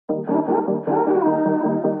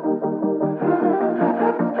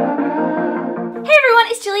Hey everyone,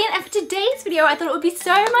 it's Gillian, and for today's video I thought it would be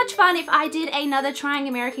so much fun if I did another trying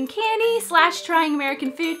American candy / trying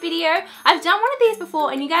American food video. I've done one of these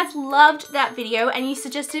before and you guys loved that video and you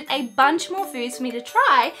suggested a bunch more foods for me to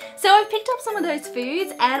try. So I've picked up some of those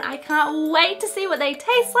foods and I can't wait to see what they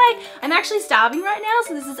taste like. I'm actually starving right now,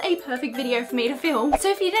 so this is a perfect video for me to film.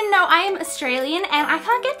 So if you didn't know, I am Australian and I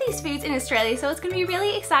can't get these foods in Australia, so it's going to be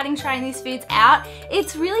really exciting trying these foods out.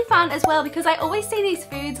 It's really fun as well because I always see these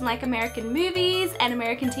foods in like American movies and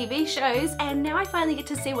American TV shows, and now I finally get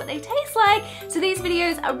to see what they taste like. So these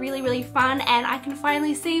videos are really fun and I can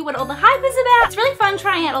finally see what all the hype is about. It's really fun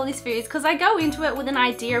trying out all these foods because I go into it with an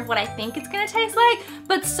idea of what I think it's going to taste like,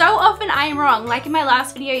 but so often I am wrong. Like in my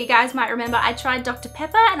last video, you guys might remember I tried Dr.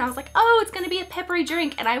 Pepper and I was like, oh, it's going to be a peppery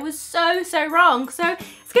drink, and I was so wrong. So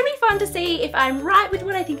it's going to be fun to see if I'm right with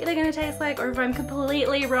what I think they're going to taste like or if I'm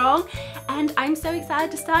completely wrong, and I'm so excited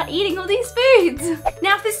to start eating all these foods.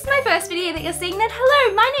 Now if this is my first video that you're seeing, then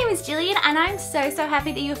hello, my name is Gillian and I'm so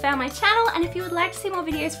happy that you found my channel, and if you would like to see more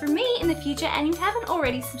videos from me in the future and you haven't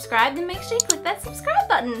already subscribed, then make sure you click that subscribe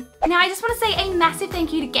button. Now I just want to say a massive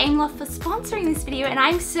thank you to Gameloft for sponsoring this video, and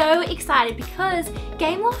I'm so excited because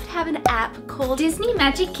Gameloft have an app called Disney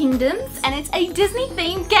Magic Kingdoms and it's a Disney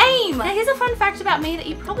themed game. Now here's a fun fact about me that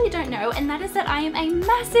you probably don't know, and that is that I am a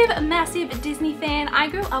massive Disney fan. I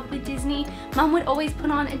grew up with Disney. Mum would always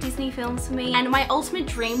put on Disney films for me, and my ultimate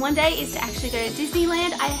dream one day is to actually go to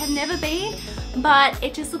Disneyland. I have never been, but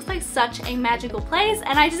it just looks like such a magical place,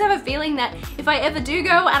 and I just have a feeling that if I ever do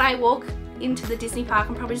go and I walk into the Disney park,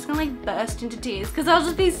 I'm probably just gonna like burst into tears because I'll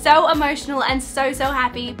just be so emotional and so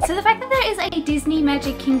happy. So the fact that there is a Disney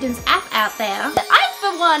Magic Kingdoms app out there that I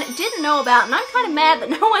for one didn't know about, and I'm kind of mad that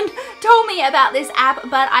no one told me about this app,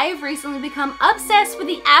 but I have recently become obsessed with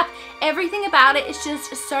the app. Everything about it is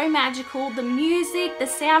just so magical. The music, the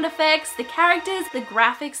sound effects, the characters, the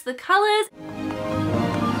graphics, the colors.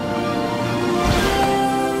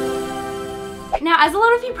 Now, as a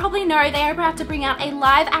lot of you probably know, they are about to bring out a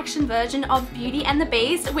live action version of Beauty and the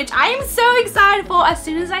Beast, which I am so excited for. As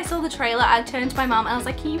soon as I saw the trailer, I turned to my mom and I was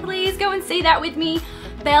like, can you please go and see that with me?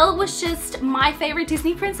 Belle was just my favorite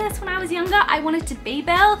Disney princess when I was younger. I wanted to be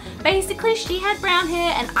Belle. Basically, she had brown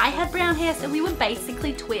hair and I had brown hair, so we were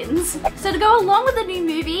basically twins. So to go along with the new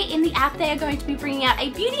movie, in the app they are going to be bringing out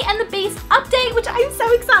a Beauty and the Beast update, which I'm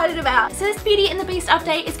so excited about. So this Beauty and the Beast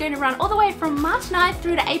update is going to run all the way from March 9th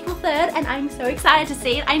through to April 3rd, and I'm so excited to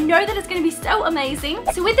see it. I know that it's going to be so amazing.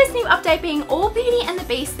 So with this new update being all Beauty and the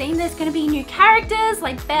Beast themed, there's going to be new characters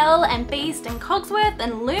like Belle and Beast and Cogsworth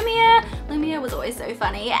and Lumia. Lumia was always so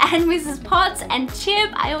funny. And Mrs. Potts and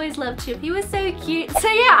Chip. I always loved Chip. He was so cute. So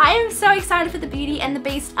yeah, I am so excited for the Beauty and the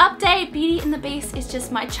Beast update. Beauty and the Beast is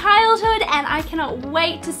just my childhood and I cannot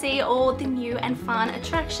wait to see all the new and fun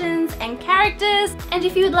attractions and characters. And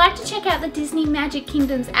if you would like to check out the Disney Magic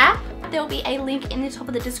Kingdoms app, there will be a link in the top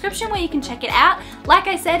of the description where you can check it out. Like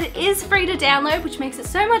I said, it is free to download, which makes it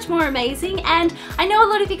so much more amazing, and I know a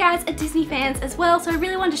lot of you guys are Disney fans as well, so I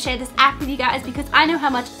really wanted to share this app with you guys because I know how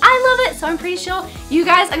much I love it, so I'm pretty sure you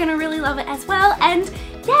guys are gonna really love it as well. And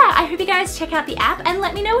yeah, I hope you guys check out the app and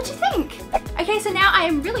let me know what you think. Okay, so now I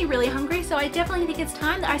am really hungry, so I definitely think it's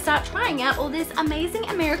time that I start trying out all this amazing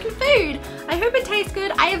American food. I hope it tastes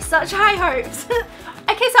good. I have such high hopes.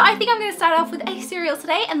 Okay, so I think I'm going to start off with a cereal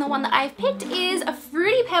today, and the one that I've picked is a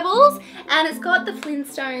Fruity Pebbles, and it's got the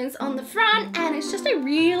Flintstones on the front, and it's just a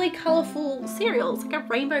really colourful cereal. It's like a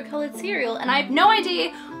rainbow coloured cereal, and I have no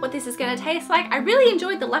idea what this is going to taste like. I really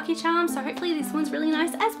enjoyed the Lucky Charms, so hopefully this one's really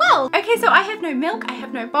nice as well. Okay, so I have no milk, I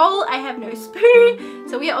have no bowl, I have no spoon,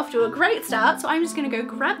 so we are off to a great start. So I'm just going to go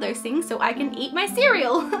grab those things so I can eat my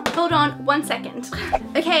cereal. Hold on 1 second.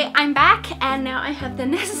 Okay, I'm back, and now I have the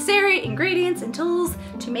necessary ingredients and tools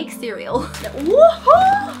to make cereal.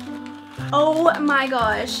 Oh my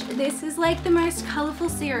gosh, this is like the most colorful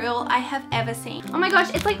cereal I have ever seen. Oh my gosh,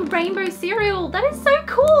 it's like rainbow cereal. That is so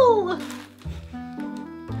cool.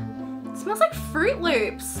 It smells like Fruit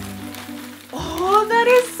Loops. Oh, that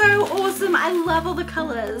is so awesome. I love all the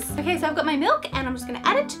colors. Okay, so I've got my milk and I'm just gonna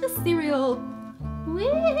add it to the cereal. Woo!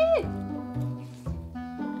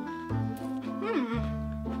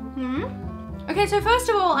 Okay, so first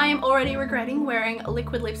of all, I am already regretting wearing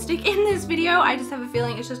liquid lipstick in this video. I just have a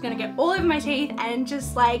feeling it's just gonna get all over my teeth and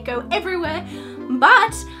just like go everywhere.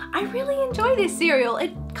 But I really enjoy this cereal.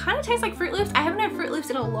 It kind of tastes like Fruit Loops. I haven't had Fruit Loops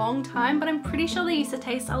in a long time, but I'm pretty sure they used to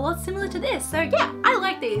taste a lot similar to this. So yeah, I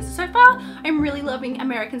like these. So far, I'm really loving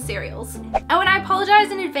American cereals. Oh, and I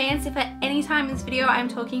apologize in advance if at any time in this video I'm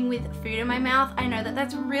talking with food in my mouth. I know that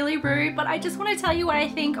that's really rude, but I just want to tell you what I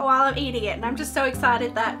think while I'm eating it. And I'm just so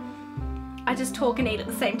excited that I just talk and eat at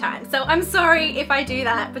the same time. So I'm sorry if I do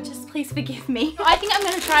that, but just please forgive me. I think I'm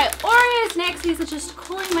gonna try Oreos next. These are just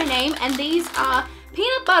calling my name, and these are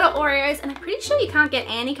peanut butter Oreos, and I'm pretty sure you can't get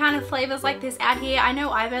any kind of flavors like this out here. I know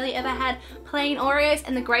I've only ever had plain Oreos,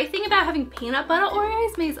 and the great thing about having peanut butter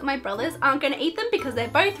Oreos means that my brothers aren't gonna eat them because they're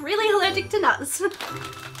both really allergic to nuts.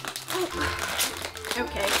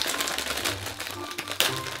 Okay.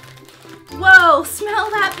 Whoa, smell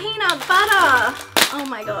that peanut butter. Oh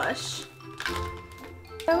my gosh.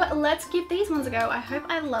 So let's give these ones a go. I hope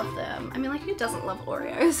I love them. I mean, like, who doesn't love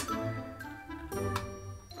Oreos?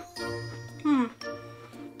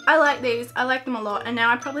 I like these. I like them a lot. And now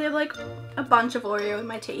I probably have like a bunch of Oreo in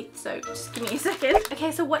my teeth. So just give me a second.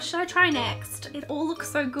 Okay, so what should I try next? It all looks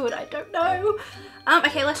so good. I don't know.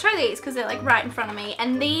 Okay, let's try these because they're like right in front of me.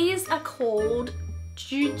 And these are called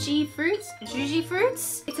Juji fruits. Juji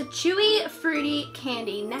fruits. It's a chewy, fruity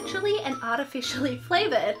candy, naturally and artificially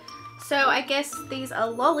flavored. So I guess these are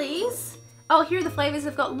lollies. Oh, here are the flavors.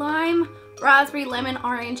 They've got lime, raspberry, lemon,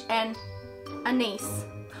 orange, and anise.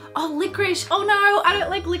 Oh, licorice. Oh no, I don't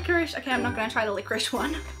like licorice. Okay, I'm not gonna try the licorice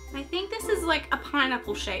one. I think this is like a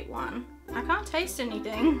pineapple shaped one. I can't taste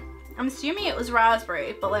anything. I'm assuming it was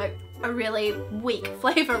raspberry, but like a really weak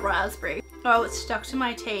flavor raspberry. Oh, it's stuck to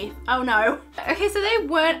my teeth. Oh no. Okay, so they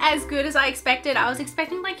weren't as good as I expected. I was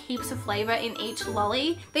expecting like heaps of flavor in each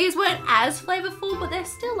lolly. These weren't as flavorful, but they're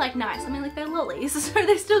still like nice. I mean, like, they're lollies, so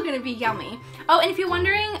they're still gonna be yummy. Oh, and if you're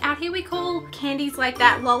wondering, out here we call candies like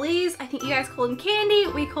that lollies. I think you guys call them candy.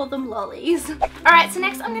 We call them lollies. All right, so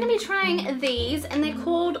next I'm gonna be trying these, and they're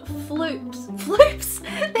called floops.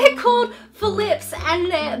 Floops? They're called flips,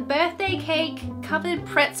 and they're birthday cake covered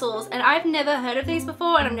pretzels. And I've never heard of these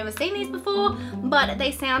before, and I've never seen these before, but they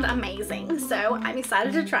sound amazing. So I'm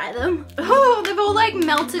excited to try them. Oh, they've all like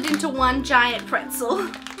melted into one giant pretzel.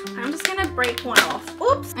 I'm just gonna break one off.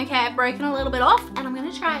 Oops. Okay, I've broken a little bit off, and I'm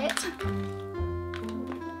gonna try it.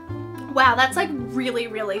 Wow, that's like really,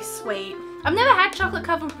 really sweet. I've never had chocolate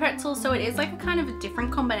covered pretzels, so it is like a kind of a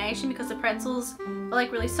different combination because the pretzels are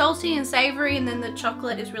like really salty and savory, and then the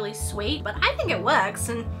chocolate is really sweet. But I think it works,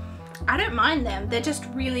 and I don't mind them. They're just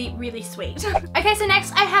really, really sweet. Okay, so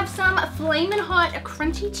next I have some Flamin' Hot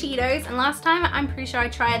Crunchy Cheetos, and last time I'm pretty sure I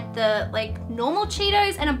tried the like normal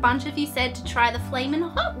Cheetos, and a bunch of you said to try the Flamin'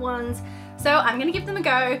 Hot ones. So I'm gonna give them a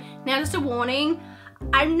go. Now, just a warning,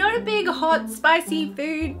 I'm not a big hot, spicy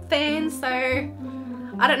food fan, so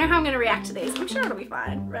I don't know how I'm gonna react to these. I'm sure it'll be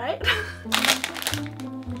fine, right?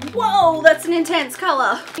 Whoa, that's an intense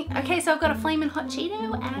color. Okay, so I've got a Flamin' Hot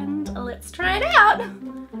Cheeto, and let's try it out.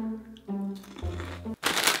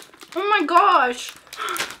 Oh my gosh.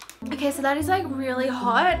 Okay, so that is like really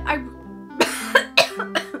hot.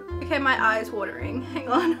 Okay, my eye's watering. Hang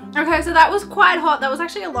on. Okay, so that was quite hot. That was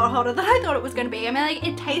actually a lot hotter than I thought it was gonna be. I mean, like,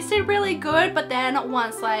 it tasted really good, but then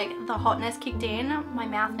once like the hotness kicked in, my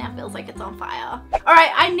mouth now feels like it's on fire. All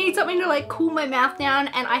right, I need something to like cool my mouth down,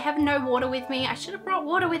 and I have no water with me. I should have brought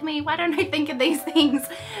water with me. Why don't I think of these things?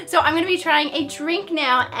 So I'm gonna be trying a drink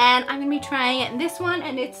now, and I'm gonna be trying this one,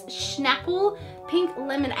 and it's Schnapple Pink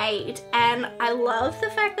Lemonade, and I love the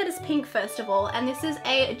fact that it's pink, first of all. And this is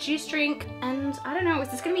a juice drink, and I don't know, is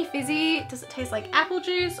this gonna be fizzy? Does it taste like apple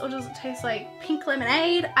juice, or does it taste like pink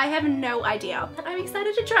lemonade? I have no idea, but I'm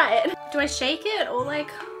excited to try it. Do I shake it, or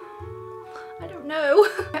like, I don't know.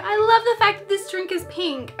 I love the fact that this drink is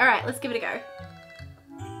pink. All right, let's give it a go.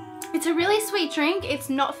 It's a really sweet drink. It's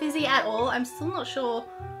not fizzy at all. I'm still not sure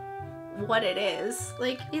what it is.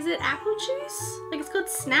 Like, is it apple juice? Like, it's called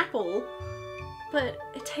Snapple, but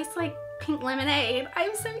it tastes like pink lemonade.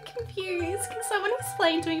 I'm so confused. Can someone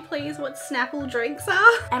explain to me, please, what Snapple drinks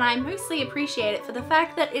are? And I mostly appreciate it for the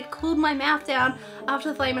fact that it cooled my mouth down after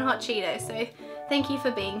the Flamin' Hot Cheeto, so thank you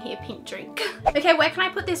for being here, pink drink. Okay, where can I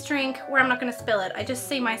put this drink where I'm not gonna spill it? I just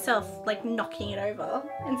see myself like knocking it over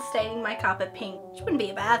and staining my carpet pink, which wouldn't be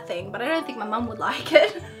a bad thing, but I don't think my mum would like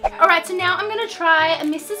it. All right, so now I'm gonna try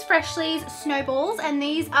Mrs. Freshly's Snowballs, and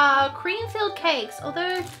these are cream-filled cakes,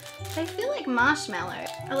 although they feel like marshmallow.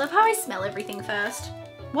 I love how I smell everything first.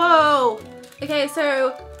 Whoa! Okay,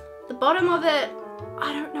 so the bottom of it,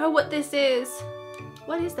 I don't know what this is.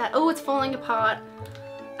 What is that? Oh, it's falling apart.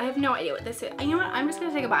 I have no idea what this is. You know what? I'm just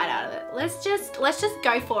gonna take a bite out of it. Let's just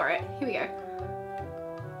go for it. Here we go.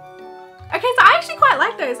 Okay, so I actually quite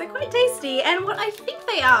like those. They're quite tasty. And what I think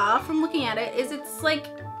they are, from looking at it, is it's like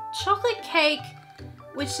chocolate cake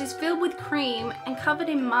which is filled with cream and covered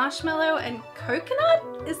in marshmallow and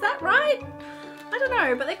coconut? Is that right? I don't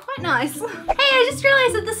know, but they're quite nice. Hey, I just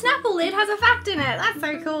realized that the Snapple lid has a fact in it. That's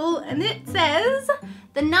so cool. And it says,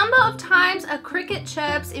 the number of times a cricket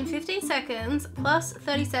chirps in 15 seconds plus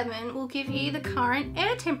 37 will give you the current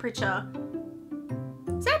air temperature.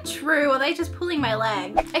 Is that true, or are they just pulling my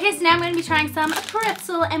leg? Okay, so now I'm going to be trying some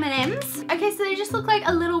pretzel M&Ms. Okay, so they just look like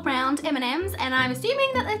a little round M&Ms, and I'm assuming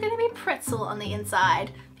that they're going to be pretzel on the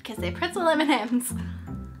inside because they're pretzel M&Ms.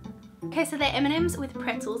 Okay, so they're M&Ms with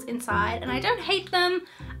pretzels inside, and I don't hate them,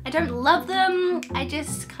 I don't love them, I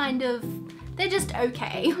just kind of, they're just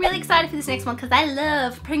okay. I'm really excited for this next one because I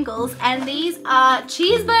love Pringles, and these are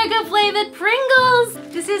cheeseburger flavored Pringles.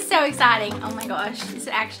 This is so exciting. Oh my gosh, is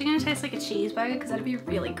it actually gonna taste like a cheeseburger? Because that'd be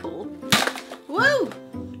really cool. Woo!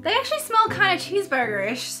 They actually smell kind of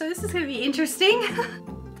cheeseburger-ish, so this is gonna be interesting.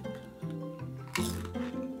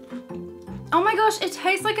 Oh my gosh, it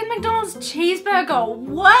tastes like a McDonald's cheeseburger.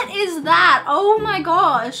 What is that? Oh my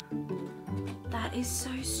gosh. That is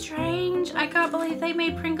so strange. I can't believe they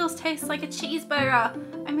made Pringles taste like a cheeseburger.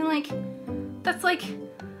 I mean, like, that's like,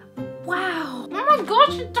 wow. Oh my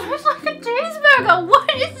gosh, it tastes like a cheeseburger.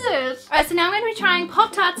 What is this? Alright, so now I'm going to be trying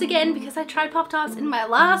Pop-Tarts again because I tried Pop-Tarts in my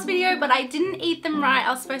last video, but I didn't eat them right.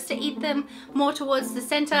 I was supposed to eat them more towards the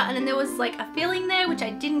center, and then there was like a filling there, which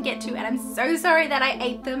I didn't get to, and I'm so sorry that I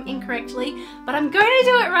ate them incorrectly, but I'm going to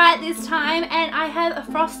do it right this time, and I have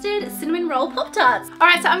a frosted cinnamon roll Pop-Tarts.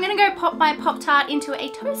 Alright, so I'm going to go pop my Pop-Tart into a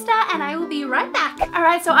toaster, and I will be right back.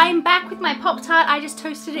 Alright, so I am back with my Pop-Tart. I just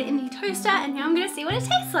toasted it in the toaster, and now I'm going to see what it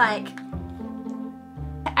tastes like.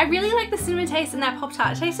 I really like the cinnamon taste in that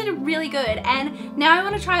Pop-Tart. It tasted really good, and now I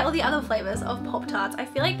want to try all the other flavors of Pop-Tarts. I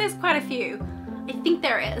feel like there's quite a few. I think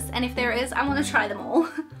there is, and if there is, I want to try them all.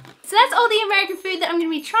 So that's all the American food that I'm going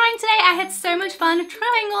to be trying today. I had so much fun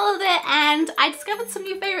trying all of it, and I discovered some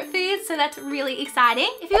new favorite foods, so that's really exciting.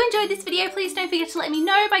 If you enjoyed this video, please don't forget to let me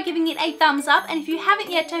know by giving it a thumbs up, and if you haven't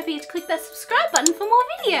yet, don't forget to click that subscribe button for more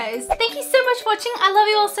videos. Thank you so much for watching. I love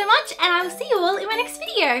you all so much, and I will see you all in my next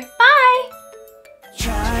video. Bye!